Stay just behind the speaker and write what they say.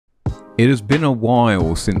It has been a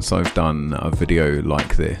while since I've done a video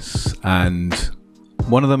like this, and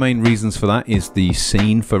one of the main reasons for that is the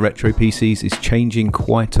scene for retro PCs is changing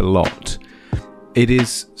quite a lot. It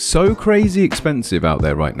is so crazy expensive out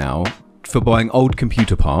there right now for buying old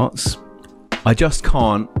computer parts. I just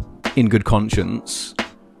can't, in good conscience,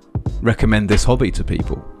 recommend this hobby to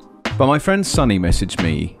people. But my friend Sonny messaged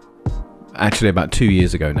me, actually about 2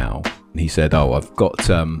 years ago now. He said, oh, I've got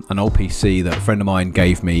an old PC that a friend of mine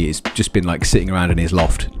gave me. It's just been like sitting around in his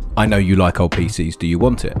loft. I know you like old PCs. Do you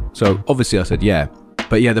want it? So obviously I said, yeah.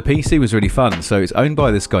 But yeah, the PC was really fun. So it's owned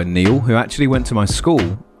by this guy, Neil, who actually went to my school.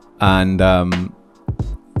 And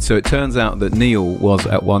so it turns out that Neil was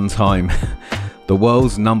at one time the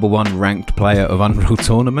world's #1 ranked player of Unreal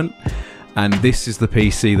Tournament. And this is the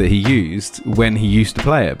PC that he used when he used to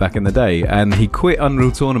play it back in the day. And he quit Unreal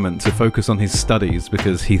Tournament to focus on his studies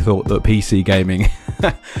because he thought that PC gaming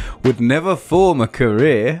would never form a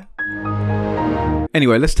career.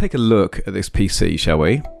 Anyway, let's take a look at this PC, shall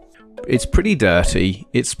we? It's pretty dirty.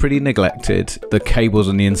 It's pretty neglected. The cables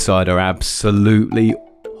on the inside are absolutely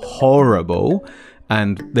horrible.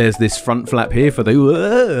 And there's this front flap here for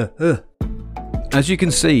the... As you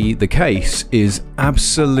can see, the case is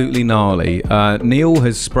absolutely gnarly. Neil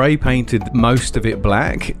has spray painted most of it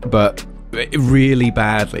black, but really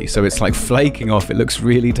badly. So it's like flaking off. It looks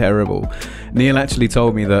really terrible. Neil actually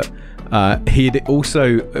told me that he'd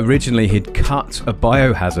also originally cut a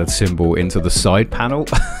biohazard symbol into the side panel.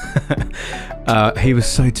 He was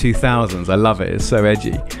so 2000s. I love it. It's so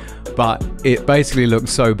edgy. But it basically looked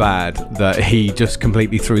so bad that he just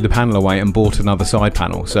completely threw the panel away and bought another side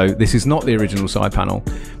panel. So this is not the original side panel,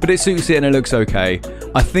 but it suits it and it looks okay.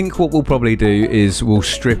 I think what we'll probably do is we'll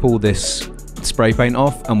strip all this spray paint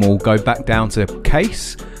off and we'll go back down to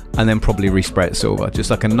case and then probably respray it silver. Just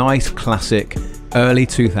like a nice classic early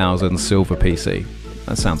 2000s silver PC.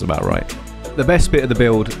 That sounds about right. The best bit of the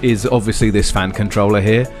build is obviously this fan controller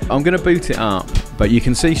here. I'm going to boot it up, but you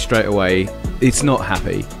can see straight away it's not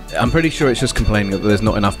happy. I'm pretty sure it's just complaining that there's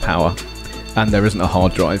not enough power and there isn't a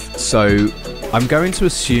hard drive. So I'm going to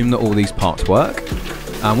assume that all these parts work.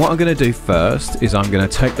 And what I'm going to do first is I'm going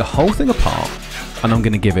to take the whole thing apart and I'm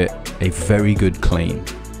going to give it a very good clean.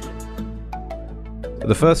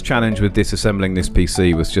 The first challenge with disassembling this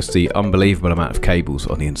PC was just the unbelievable amount of cables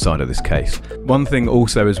on the inside of this case. One thing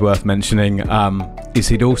also is worth mentioning is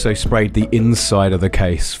he'd also sprayed the inside of the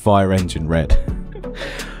case fire engine red.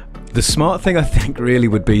 The smart thing I think really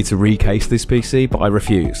would be to recase this PC, but I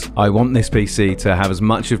refuse. I want this PC to have as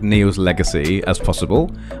much of Neil's legacy as possible.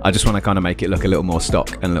 I just want to kind of make it look a little more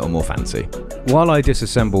stock and a little more fancy. While I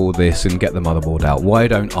disassemble this and get the motherboard out, why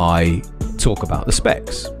don't I talk about the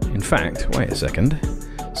specs? In fact, wait a second.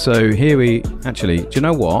 So here we... Actually, do you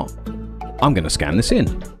know what? I'm going to scan this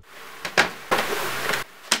in.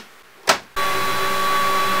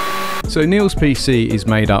 So Neil's PC is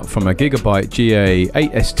made up from a Gigabyte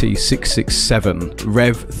GA8ST667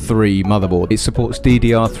 Rev 3 motherboard. It supports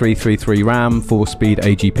DDR333 RAM, 4-speed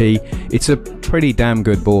AGP. It's a pretty damn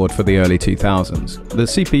good board for the early 2000s. The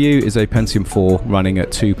CPU is a Pentium 4 running at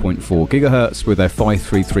 2.4 GHz with a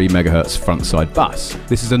 533 MHz front-side bus.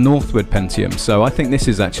 This is a Northwood Pentium, so I think this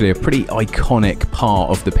is actually a pretty iconic part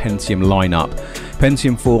of the Pentium lineup.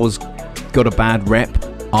 Pentium 4's got a bad rep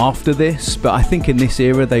after this, but I think in this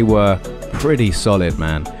era they were pretty solid,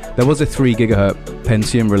 man. There was a 3 GHz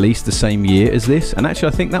Pentium released the same year as this, and actually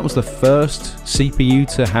I think that was the first CPU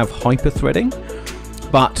to have hyper-threading.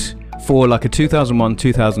 But for like a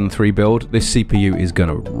 2001-2003 build, this CPU is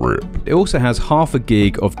gonna rip. It also has half a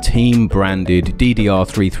gig of team-branded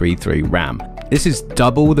DDR333 RAM. This is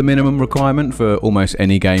double the minimum requirement for almost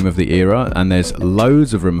any game of the era, and there's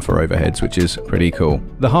loads of room for overheads, which is pretty cool.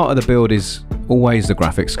 The heart of the build is always the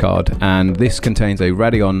graphics card, and this contains a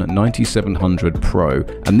Radeon 9700 Pro,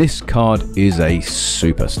 and this card is a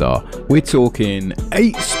superstar. We're talking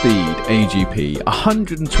 8-speed AGP,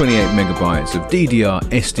 128 megabytes of DDR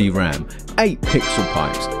SD RAM, 8 pixel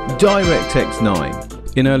pipes, DirectX 9.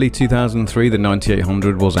 In early 2003, the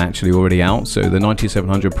 9800 was actually already out, so the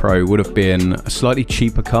 9700 Pro would have been a slightly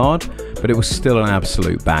cheaper card, but it was still an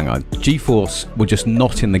absolute banger. GeForce were just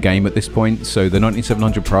not in the game at this point, so the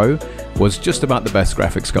 9700 Pro was just about the best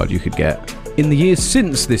graphics card you could get. In the years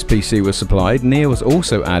since this PC was supplied, Neil has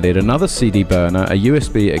also added another CD burner, a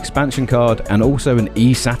USB expansion card, and also an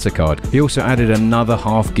eSATA card. He also added another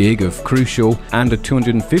half gig of Crucial and a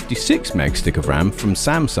 256 meg stick of RAM from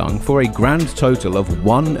Samsung for a grand total of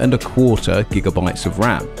 1.25 gigabytes of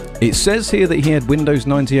RAM. It says here that he had Windows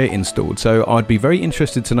 98 installed, so I'd be very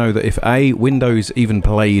interested to know that if Windows even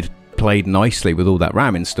played played nicely with all that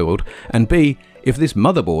RAM installed, and B, if this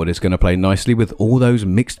motherboard is going to play nicely with all those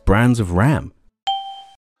mixed brands of RAM.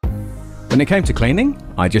 When it came to cleaning,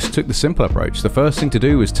 I just took the simple approach. The first thing to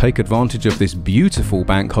do was take advantage of this beautiful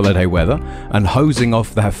bank holiday weather and hosing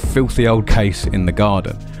off that filthy old case in the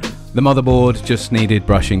garden. The motherboard just needed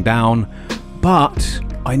brushing down, but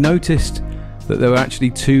I noticed that there were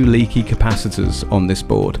actually 2 leaky capacitors on this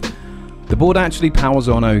board. The board actually powers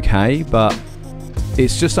on okay, but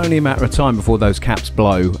it's just only a matter of time before those caps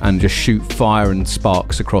blow and just shoot fire and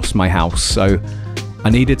sparks across my house, so I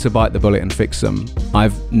needed to bite the bullet and fix them.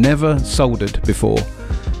 I've never soldered before,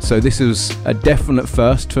 so this was a definite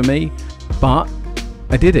first for me, but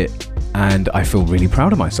I did it, and I feel really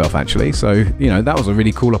proud of myself actually, so you know, that was a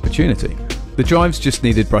really cool opportunity. The drives just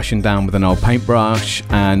needed brushing down with an old paintbrush,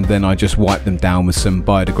 and then I just wiped them down with some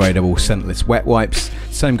biodegradable scentless wet wipes.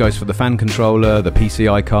 Same goes for the fan controller, the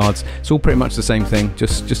PCI cards, it's all pretty much the same thing,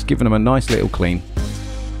 just giving them a nice little clean.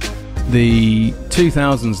 The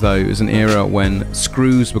 2000s though is an era when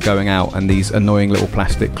screws were going out and these annoying little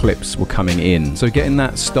plastic clips were coming in. So getting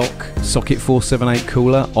that stock socket 478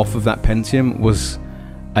 cooler off of that Pentium was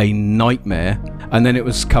a nightmare. And then it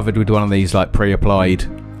was covered with one of these like pre-applied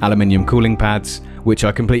aluminium cooling pads, which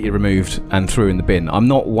I completely removed and threw in the bin. I'm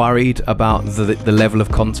not worried about the level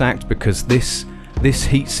of contact because this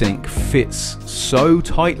heatsink fits so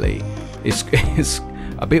tightly. It's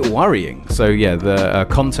a bit worrying. So yeah, the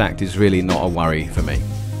contact is really not a worry for me.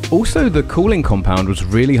 Also, the cooling compound was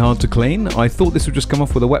really hard to clean. I thought this would just come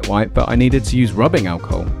off with a wet wipe, but I needed to use rubbing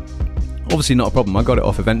alcohol. Obviously not a problem, I got it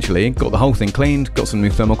off eventually, got the whole thing cleaned, got some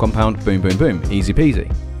new thermal compound, boom, boom, boom, easy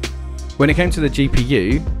peasy. When it came to the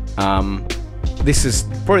GPU, this is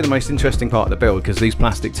probably the most interesting part of the build because these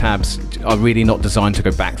plastic tabs are really not designed to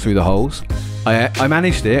go back through the holes. I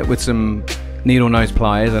managed it with some needle nose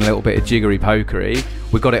pliers and a little bit of jiggery pokery.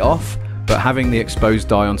 We got it off, but having the exposed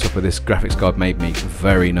die on top of this graphics card made me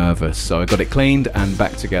very nervous, so I got it cleaned and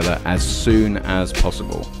back together as soon as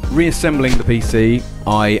possible. Reassembling the PC,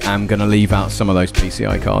 I am going to leave out some of those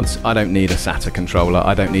PCI cards. I don't need a SATA controller,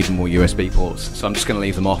 I don't need more USB ports, so I'm just going to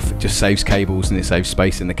leave them off. It just saves cables and it saves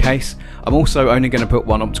space in the case. I'm also only going to put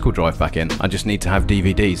one optical drive back in. I just need to have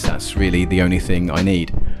DVDs, that's really the only thing I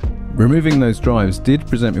need. Removing those drives did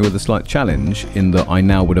present me with a slight challenge in that I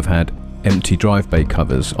now would have had empty drive bay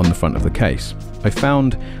covers on the front of the case. I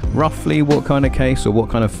found roughly what kind of case or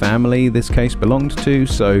what kind of family this case belonged to,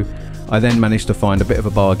 so I then managed to find a bit of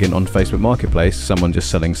a bargain on Facebook Marketplace, someone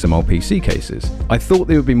just selling some old PC cases. I thought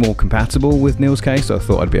they would be more compatible with Neil's case, so I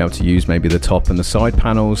thought I'd be able to use maybe the top and the side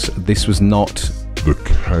panels. This was not the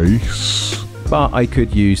case, but I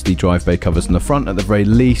could use the drive bay covers on the front at the very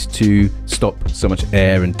least to stop so much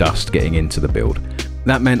air and dust getting into the build.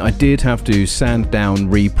 That meant I did have to sand down,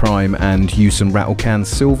 reprime and use some rattle can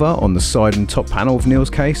silver on the side and top panel of Neil's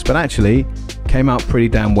case, but actually came out pretty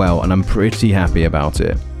damn well and I'm pretty happy about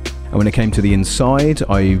it. And when it came to the inside,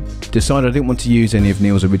 I decided I didn't want to use any of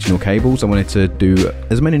Neil's original cables. I wanted to do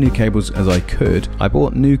as many new cables as I could. I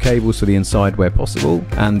bought new cables for the inside where possible,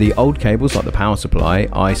 and the old cables, like the power supply,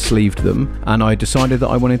 I sleeved them, and I decided that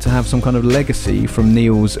I wanted to have some kind of legacy from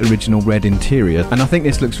Neil's original red interior. And I think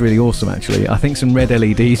this looks really awesome actually. I think some red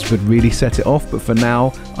LEDs would really set it off, but for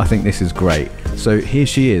now, I think this is great. So here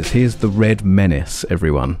she is, here's the Red Menace,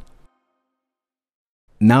 everyone.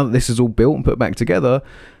 Now that this is all built and put back together,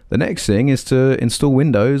 the next thing is to install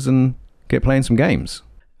Windows and get playing some games.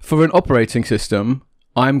 For an operating system,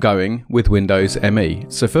 I'm going with Windows ME.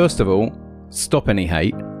 So first of all, stop any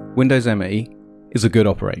hate, Windows ME is a good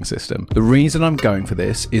operating system. The reason I'm going for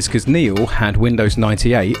this is because Neil had Windows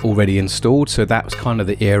 98 already installed, so that was kind of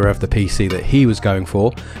the era of the PC that he was going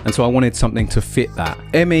for, and so I wanted something to fit that.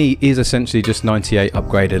 ME is essentially just 98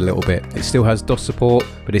 upgraded a little bit. It still has DOS support,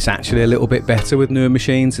 but it's actually a little bit better with newer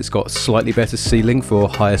machines. It's got slightly better ceiling for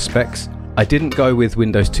higher specs. I didn't go with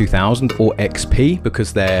Windows 2000 or XP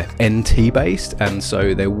because they're NT based, and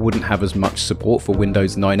so they wouldn't have as much support for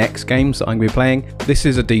Windows 9X games that I'm going to be playing. This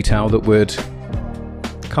is a detail that would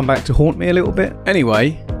come back to haunt me a little bit.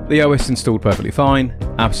 Anyway, the OS installed perfectly fine,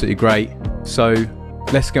 absolutely great, so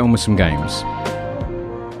let's get on with some games.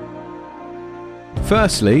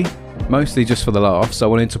 Firstly, mostly just for the laughs, I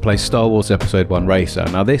wanted to play Star Wars Episode 1 Racer.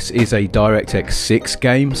 Now this is a DirectX 6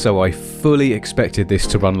 game, so I fully expected this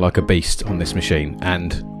to run like a beast on this machine,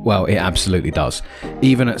 and well, it absolutely does.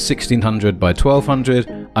 Even at 1600 by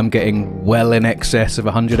 1200, I'm getting well in excess of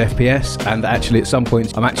 100 FPS, and actually at some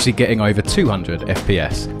points I'm actually getting over 200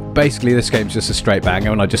 FPS. Basically this game's just a straight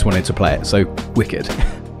banger and I just wanted to play it, so wicked.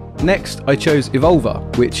 Next, I chose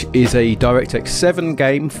Evolver, which is a DirectX 7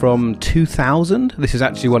 game from 2000. This is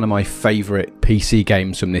actually one of my favourite PC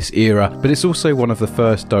games from this era, but it's also one of the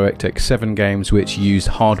first DirectX 7 games which used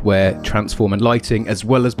hardware, transform and lighting, as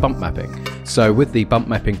well as bump mapping. So with the bump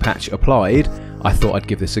mapping patch applied, I thought I'd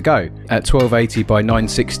give this a go. At 1280 by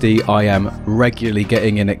 960, I am regularly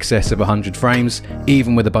getting in excess of 100 frames,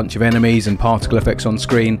 even with a bunch of enemies and particle effects on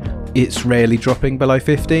screen. It's rarely dropping below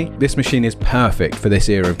 50. This machine is perfect for this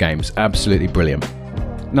era of games, absolutely brilliant.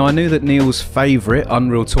 Now, I knew that Neil's favourite,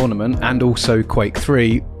 Unreal Tournament, and also Quake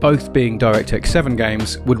 3, both being DirectX 7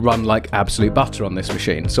 games, would run like absolute butter on this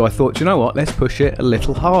machine. So I thought, you know what, let's push it a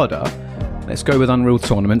little harder. Let's go with Unreal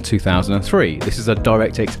Tournament 2003. This is a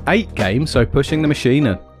DirectX 8 game, so pushing the machine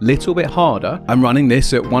a little bit harder. I'm running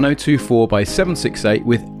this at 1024 by 768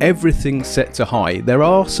 with everything set to high. There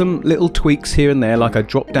are some little tweaks here and there, like a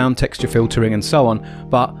drop down texture filtering and so on,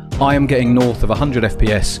 but I am getting north of 100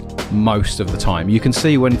 FPS most of the time. You can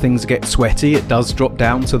see when things get sweaty, it does drop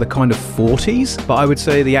down to the kind of 40s, but I would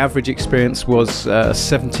say the average experience was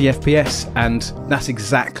 70 FPS, and that's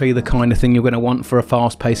exactly the kind of thing you're going to want for a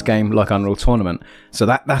fast-paced game like Unreal Tournament. So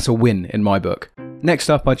that's a win in my book.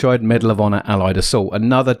 Next up, I tried Medal of Honor Allied Assault,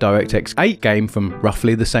 another DirectX 8 game from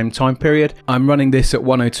roughly the same time period. I'm running this at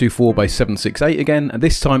 1024 by 768 again, and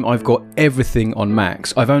this time I've got everything on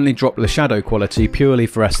max. I've only dropped the shadow quality purely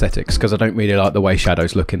for aesthetics, because I don't really like the way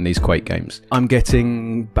shadows look in these Quake games. I'm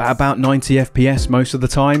getting about 90 FPS most of the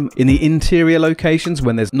time. In the interior locations,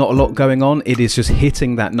 when there's not a lot going on, it is just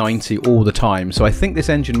hitting that 90 all the time. So I think this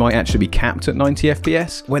engine might actually be capped at 90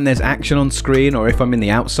 FPS. When there's action on screen, or if I'm in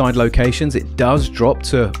the outside locations, it does drop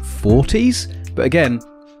to 40s, but again,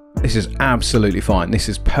 this is absolutely fine. This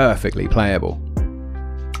is perfectly playable.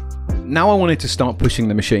 Now I wanted to start pushing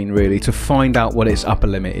the machine really to find out what its upper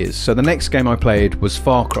limit is. So the next game I played was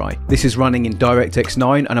Far Cry. This is running in DirectX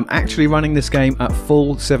 9, and I'm actually running this game at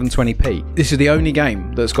full 720p. This is the only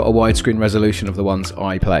game that's got a widescreen resolution of the ones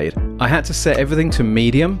I played. I had to set everything to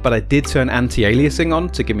medium, but I did turn anti-aliasing on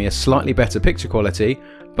to give me a slightly better picture quality,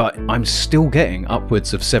 but I'm still getting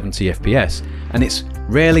upwards of 70 FPS, and it's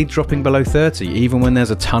rarely dropping below 30 even when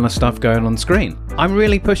there's a ton of stuff going on screen. I'm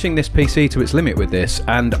really pushing this PC to its limit with this,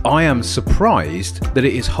 and I am surprised that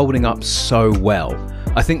it is holding up so well.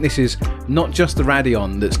 I think this is not just the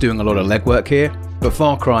Radeon that's doing a lot of legwork here, but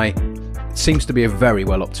Far Cry seems to be a very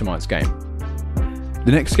well optimized game.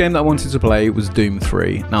 The next game that I wanted to play was Doom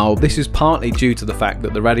 3. Now, this is partly due to the fact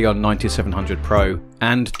that the Radeon 9700 Pro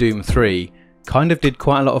and Doom 3 kind of did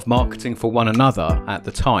quite a lot of marketing for one another at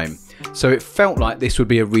the time, so it felt like this would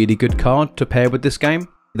be a really good card to pair with this game.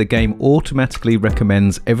 The game automatically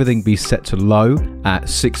recommends everything be set to low at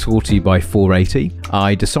 640 by 480.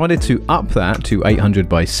 I decided to up that to 800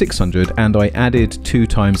 by 600, and I added 2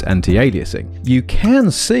 times anti-aliasing. You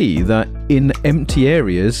can see that in empty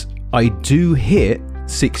areas I do hit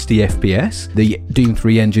 60 FPS. The Doom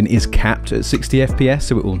 3 engine is capped at 60 FPS,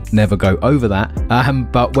 so it will never go over that.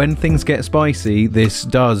 But when things get spicy, this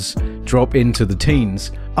does drop into the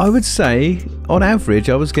teens. I would say, on average,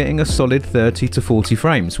 I was getting a solid 30 to 40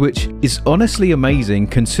 frames, which is honestly amazing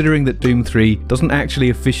considering that Doom 3 doesn't actually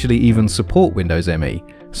officially even support Windows ME.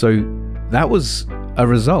 So that was a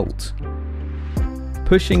result.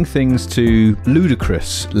 Pushing things to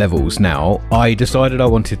ludicrous levels now, I decided I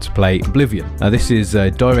wanted to play Oblivion. Now this is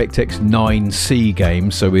a DirectX 9C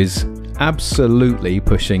game, so is absolutely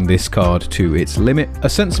pushing this card to its limit. A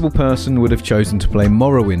sensible person would have chosen to play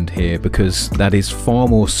Morrowind here because that is far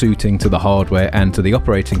more suiting to the hardware and to the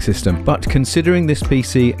operating system, but considering this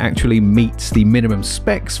PC actually meets the minimum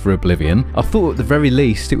specs for Oblivion, I thought at the very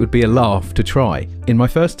least it would be a laugh to try. In my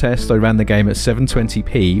first test I ran the game at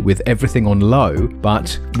 720p with everything on low,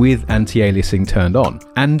 but with anti-aliasing turned on,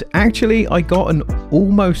 and actually I got an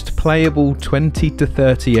almost playable 20 to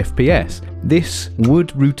 30 FPS. This would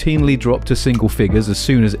routinely drop to single figures as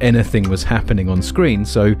soon as anything was happening on screen,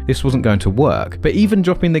 so this wasn't going to work. But even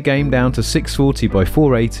dropping the game down to 640 by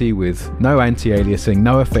 480 with no anti-aliasing,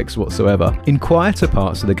 no effects whatsoever, in quieter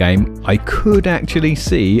parts of the game I could actually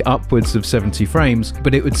see upwards of 70 frames,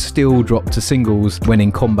 but it would still drop to singles when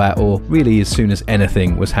in combat, or really as soon as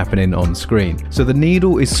anything was happening on screen. So the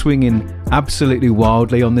needle is swinging absolutely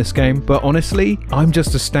wildly on this game, but honestly I'm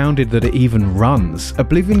just astounded that it even runs.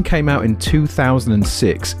 Oblivion came out in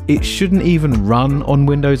 2006. It shouldn't even run on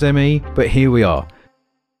Windows ME, but here we are.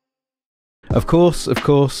 Of course,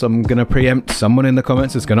 I'm going to preempt someone in the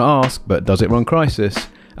comments that's going to ask, but does it run Crysis?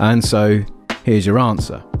 And so, here's your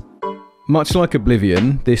answer. Much like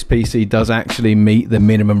Oblivion, this PC does actually meet the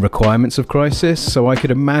minimum requirements of Crysis, so I could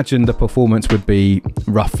imagine the performance would be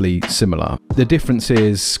roughly similar. The difference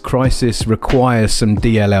is Crysis requires some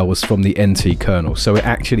DLLs from the NT kernel, so it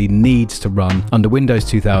actually needs to run under Windows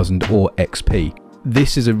 2000 or XP.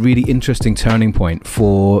 This is a really interesting turning point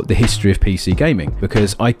for the history of PC gaming,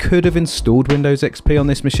 because I could have installed Windows XP on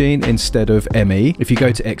this machine instead of ME. If you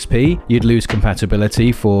go to XP, you'd lose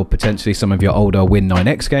compatibility for potentially some of your older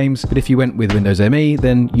Win9X games, but if you went with Windows ME,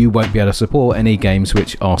 then you won't be able to support any games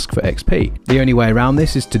which ask for XP. The only way around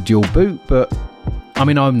this is to dual boot, but I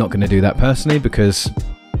mean, I'm not going to do that personally, because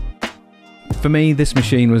for me, this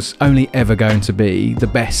machine was only ever going to be the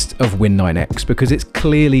best of Win9X because it's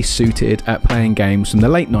clearly suited at playing games from the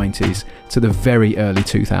late 90s to the very early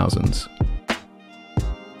 2000s.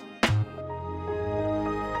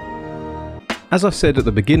 As I said at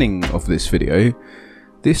the beginning of this video,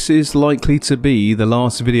 this is likely to be the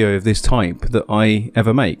last video of this type that I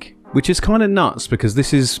ever make, which is kind of nuts because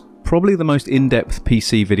this is probably the most in-depth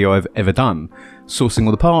PC video I've ever done. Sourcing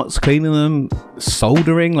all the parts, cleaning them,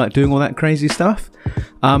 soldering, like doing all that crazy stuff.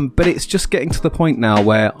 But it's just getting to the point now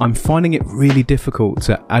where I'm finding it really difficult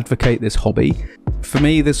to advocate this hobby. For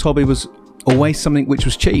me, this hobby was always something which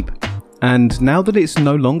was cheap. And now that it's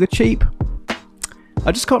no longer cheap,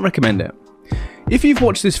 I just can't recommend it. If you've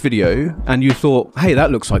watched this video and you thought, hey,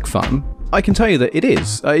 that looks like fun, I can tell you that it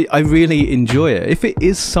is. I really enjoy it. If it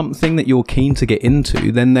is something that you're keen to get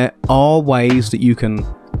into, then there are ways that you can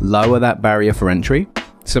lower that barrier for entry.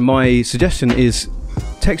 So my suggestion is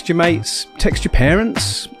text your mates, text your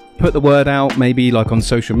parents, put the word out, maybe like on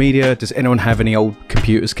social media. Does anyone have any old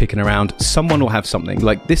computers kicking around? Someone will have something.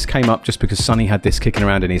 Like this came up just because Sonny had this kicking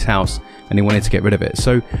around in his house and he wanted to get rid of it.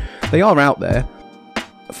 So they are out there.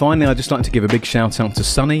 Finally, I'd just like to give a big shout out to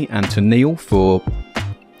Sonny and to Neil for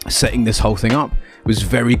setting this whole thing up. It was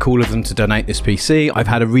very cool of them to donate this PC. I've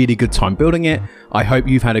had a really good time building it. I hope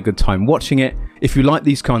you've had a good time watching it. If you like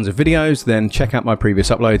these kinds of videos, then check out my previous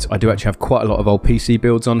uploads. I do actually have quite a lot of old PC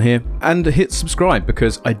builds on here. And hit subscribe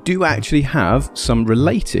because I do actually have some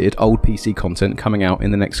related old PC content coming out in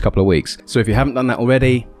the next couple of weeks. So if you haven't done that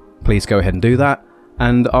already, please go ahead and do that.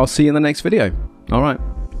 And I'll see you in the next video. All right,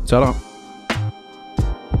 ta-da.